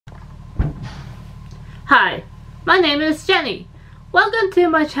Hi, my name is Jenny. Welcome to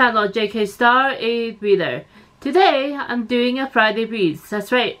my channel JK Star A Reader. Today I'm doing a Friday Reads.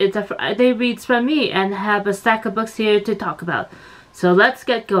 That's right, it's a Friday Reads from me and I have a stack of books here to talk about. So let's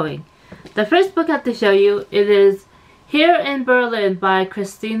get going. The first book I have to show you, it is Here in Berlin by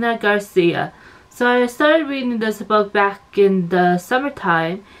Cristina Garcia. So I started reading this book back in the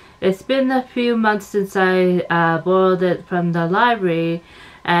summertime. It's been a few months since I borrowed it from the library,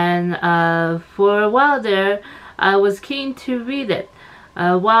 and for a while there I was keen to read it.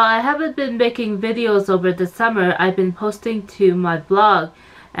 While I haven't been making videos over the summer, I've been posting to my blog,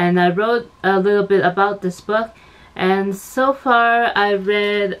 and I wrote a little bit about this book, and so far I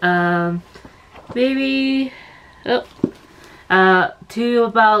read maybe to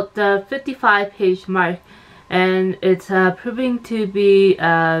about the 55-page mark, and it's proving to be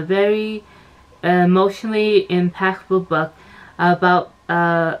a very emotionally impactful book about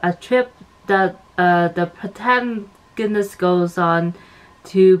a trip that the protagonist goes on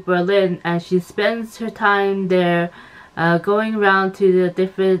to Berlin, and she spends her time there going around to the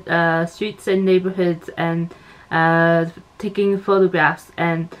different streets and neighborhoods and taking photographs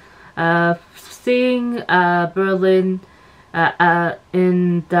and seeing Berlin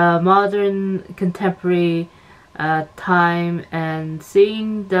in the modern contemporary time, and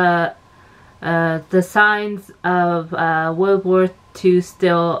seeing the signs of World War II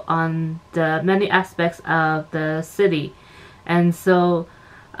still on the many aspects of the city. And so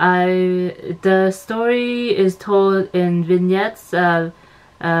the story is told in vignettes,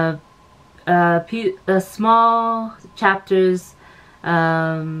 small chapters,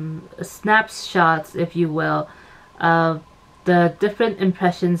 snapshots, if you will, of the different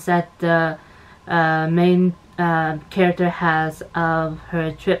impressions that the main character has of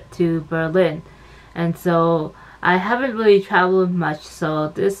her trip to Berlin. And so I haven't really traveled much, so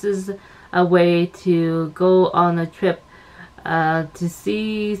this is a way to go on a trip to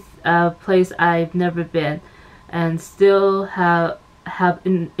see a place I've never been and still have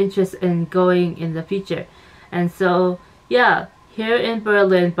an interest in going in the future. And so yeah, Here in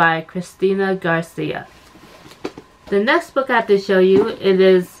Berlin by Cristina Garcia. The next book I have to show you, it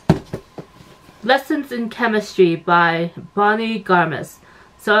is Lessons in Chemistry by Garmus.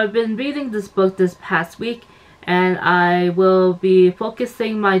 So I've been reading this book this past week, and I will be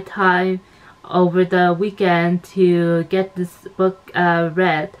focusing my time over the weekend to get this book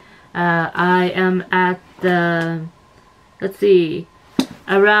read. I am at the, let's see,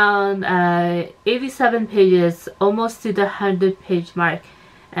 around 87 pages, almost to the 100-page mark,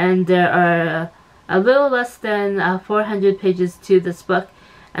 and there are a little less than 400 pages to this book,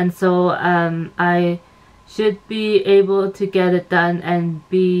 and so I should be able to get it done and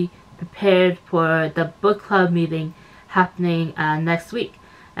be prepared for the book club meeting happening next week.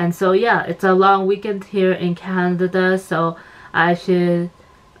 And so yeah, it's a long weekend here in Canada, so I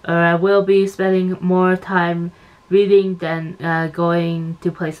will be spending more time reading than going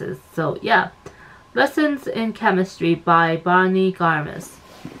to places. So yeah, Lessons in Chemistry by Garmus.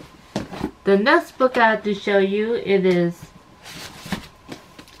 The next book I have to show you, it is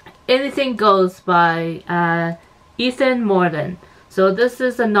Anything Goes by Mordden. So this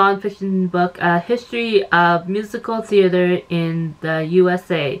is a non-fiction book, a history of musical theater in the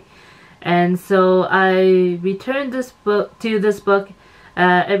USA. And so I return this book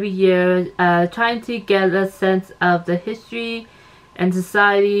every year, trying to get a sense of the history and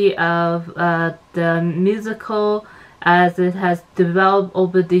society of the musical as it has developed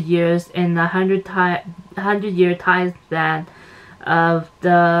over the years in a 100-year time span of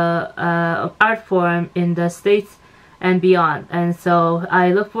the art form in the States and beyond. And so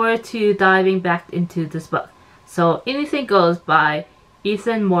I look forward to diving back into this book. So Anything Goes by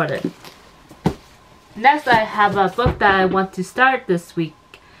Mordden. Next, I have a book that I want to start this week,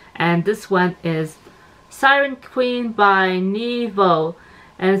 and this one is Siren Queen by Nghi.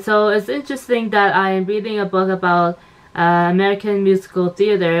 And so it's interesting that I am reading a book about American musical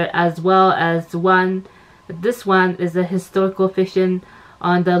theater, as well as this one is a historical fiction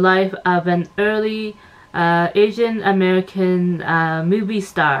on the life of an early Asian American movie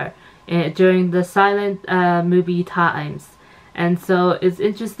star during the silent movie times. And so it's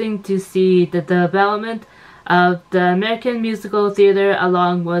interesting to see the development of the American musical theater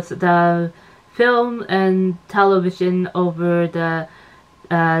along with the film and television over the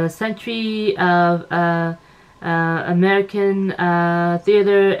century of American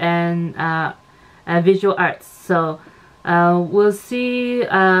theater and visual arts. So we'll see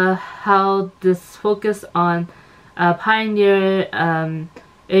how this focus on pioneer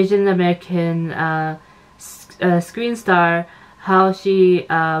Asian American screen star, how she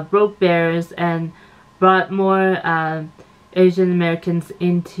broke barriers and brought more Asian Americans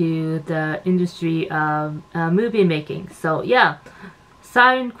into the industry of movie making. So yeah,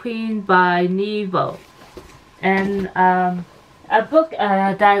 Siren Queen by Nghi. And a book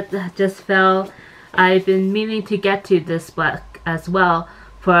that just fell, I've been meaning to get to this book as well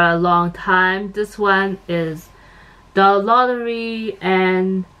for a long time. This one is The Lottery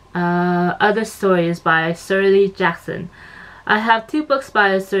and Other Stories by Shirley Jackson. I have 2 books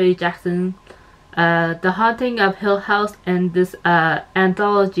by Shirley Jackson, The Haunting of Hill House and this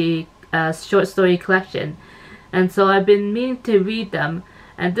anthology short story collection. And so I've been meaning to read them.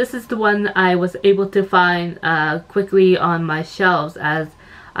 And this is the one I was able to find quickly on my shelves, as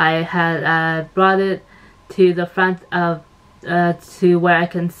I had brought it to the front of to where I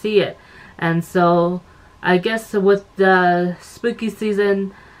can see it. And so I guess with the spooky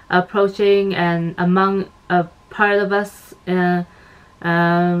season approaching and among a part of us,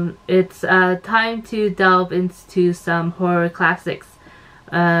 it's time to delve into some horror classics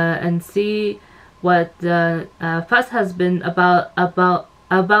and see what the fuss has been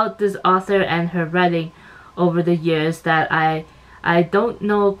about this author and her writing over the years that I don't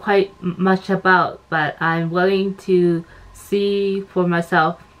know quite much about, but I'm willing to see for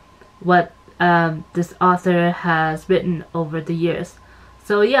myself what this author has written over the years.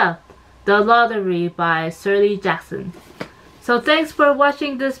 So yeah, The Lottery by Shirley Jackson. So thanks for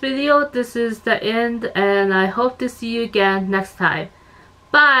watching this video. This is the end, and I hope to see you again next time.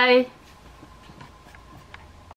 Bye!